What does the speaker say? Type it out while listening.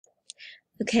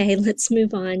Okay, let's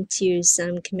move on to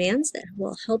some commands that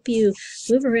will help you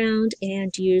move around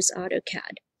and use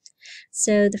AutoCAD.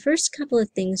 So the first couple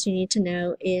of things you need to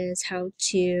know is how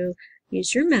to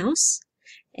use your mouse.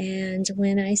 And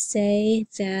when I say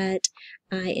that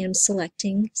I am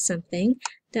selecting something,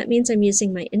 that means I'm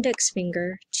using my index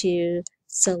finger to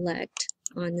select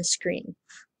on the screen.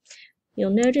 You'll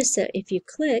notice that if you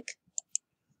click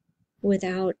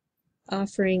without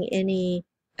offering any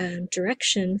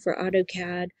direction for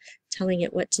AutoCAD, telling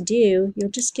it what to do, you'll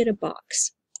just get a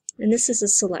box. And this is a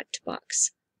select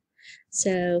box.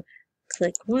 So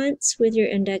click once with your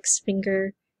index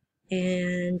finger,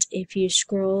 and if you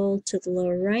scroll to the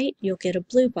lower right, you'll get a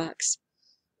blue box.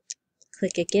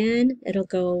 Click again, it'll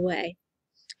go away.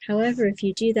 However, if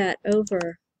you do that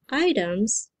over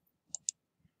items,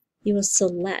 you will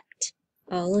select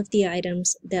all of the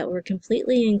items that were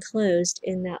completely enclosed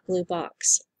in that blue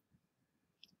box.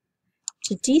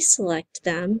 To deselect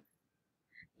them,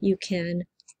 you can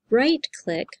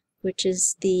right-click, which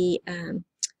is the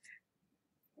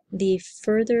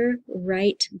further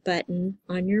right button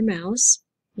on your mouse.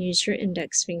 Use your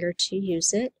index finger to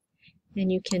use it,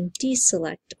 and you can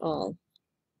deselect all.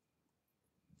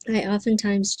 I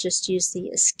oftentimes just use the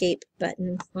escape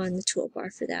button on the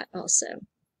toolbar for that also.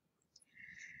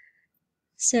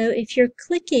 So if you're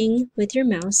clicking with your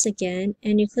mouse again,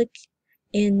 and you click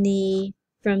in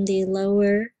from the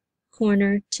lower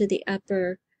corner to the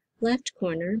upper left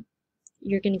corner,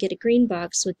 you're going to get a green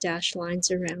box with dashed lines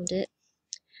around it.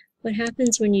 What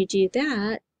happens when you do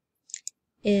that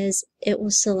is it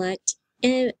will select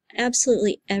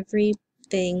absolutely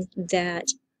everything that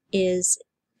is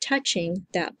touching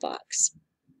that box.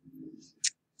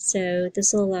 So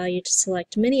this will allow you to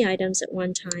select many items at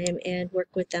one time and work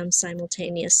with them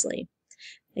simultaneously.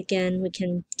 Again, we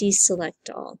can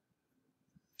deselect all.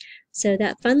 So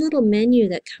that fun little menu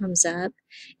that comes up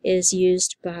is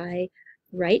used by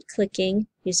right-clicking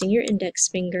using your index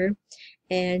finger,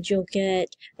 and you'll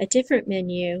get a different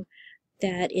menu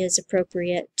that is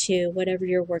appropriate to whatever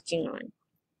you're working on.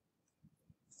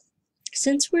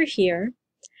 Since we're here,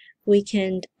 we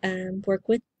can work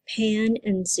with pan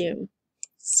and zoom.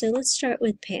 So let's start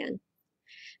with pan.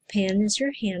 Pan is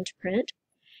your handprint,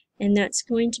 and that's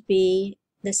going to be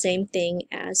the same thing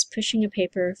as pushing a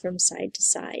paper from side to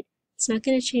side. It's not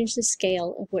going to change the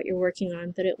scale of what you're working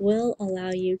on, but it will allow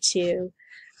you to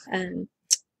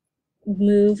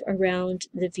move around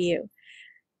the view.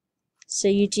 So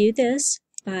you do this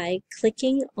by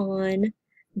clicking on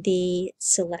the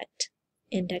select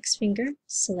index finger,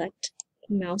 select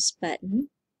mouse button,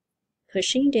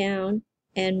 pushing down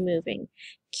and moving.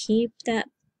 Keep that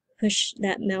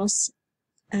mouse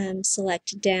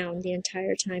select down the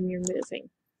entire time you're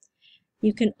moving.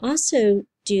 You can also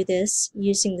do this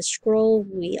using the scroll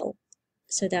wheel.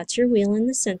 So that's your wheel in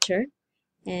the center,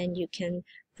 and you can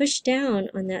push down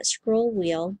on that scroll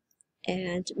wheel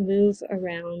and move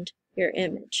around your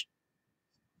image,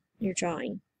 your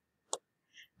drawing.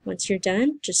 Once you're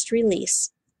done, just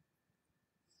release.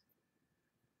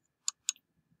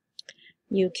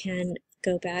 You can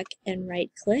go back and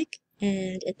right-click,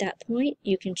 and at that point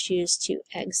you can choose to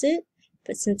exit.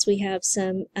 But since we have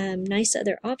some nice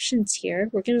other options here,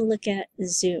 we're going to look at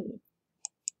zoom.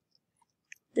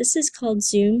 This is called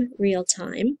Zoom Real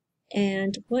Time,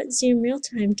 and what Zoom Real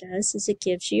Time does is it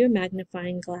gives you a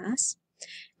magnifying glass,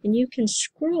 and you can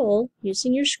scroll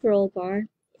using your scroll bar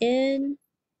in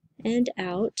and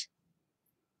out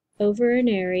over an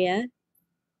area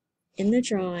in the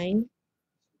drawing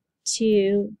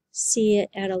to see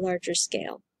it at a larger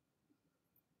scale.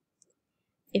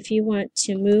 If you want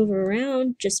to move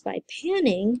around just by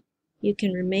panning, you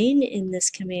can remain in this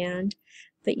command,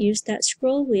 but use that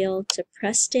scroll wheel to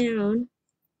press down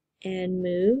and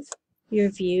move your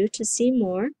view to see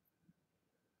more,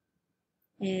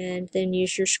 and then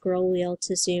use your scroll wheel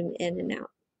to zoom in and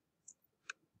out.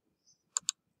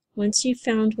 Once you've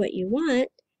found what you want,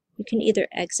 you can either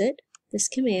exit this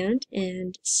command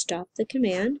and stop the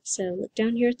command. So look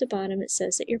down here at the bottom, it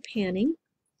says that you're panning.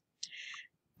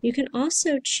 You can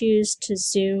also choose to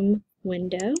zoom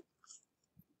window.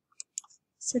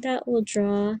 So that will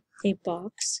draw a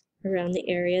box around the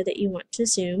area that you want to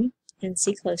zoom and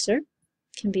see closer.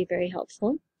 Can be very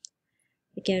helpful.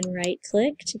 Again,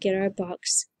 right-click to get our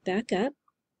box back up.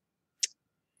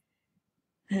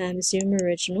 Zoom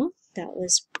original, that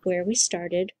was where we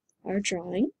started our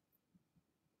drawing.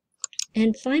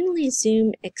 And finally,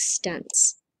 zoom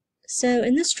extents. So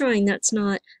in this drawing, that's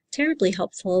not terribly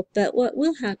helpful, but what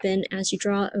will happen as you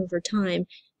draw over time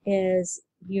is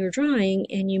you're drawing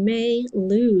and you may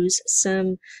lose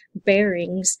some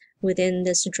bearings within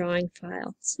this drawing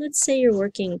file. So let's say you're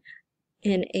working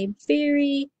in a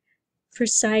very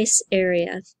precise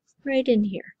area right in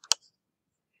here.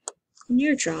 In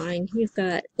your drawing, you've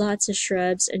got lots of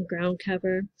shrubs and ground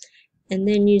cover, and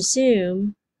then you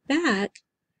zoom back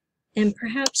and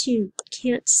perhaps you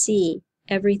can't see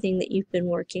everything that you've been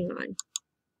working on.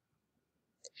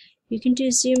 You can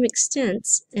do zoom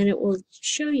extents and it will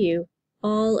show you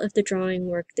all of the drawing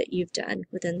work that you've done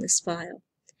within this file.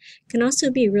 It can also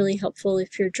be really helpful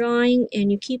if you're drawing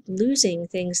and you keep losing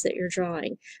things that you're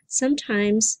drawing.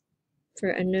 Sometimes, for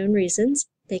unknown reasons,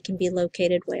 they can be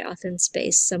located way off in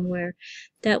space somewhere.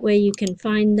 That way you can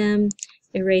find them,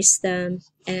 erase them,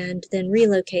 and then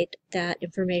relocate that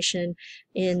information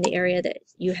in the area that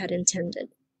you had intended.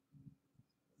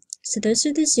 So those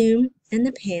are the zoom and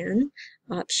the pan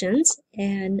options,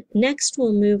 and next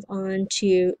we'll move on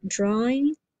to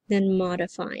drawing, then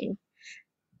modifying.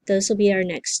 Those will be our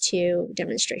next two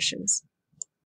demonstrations.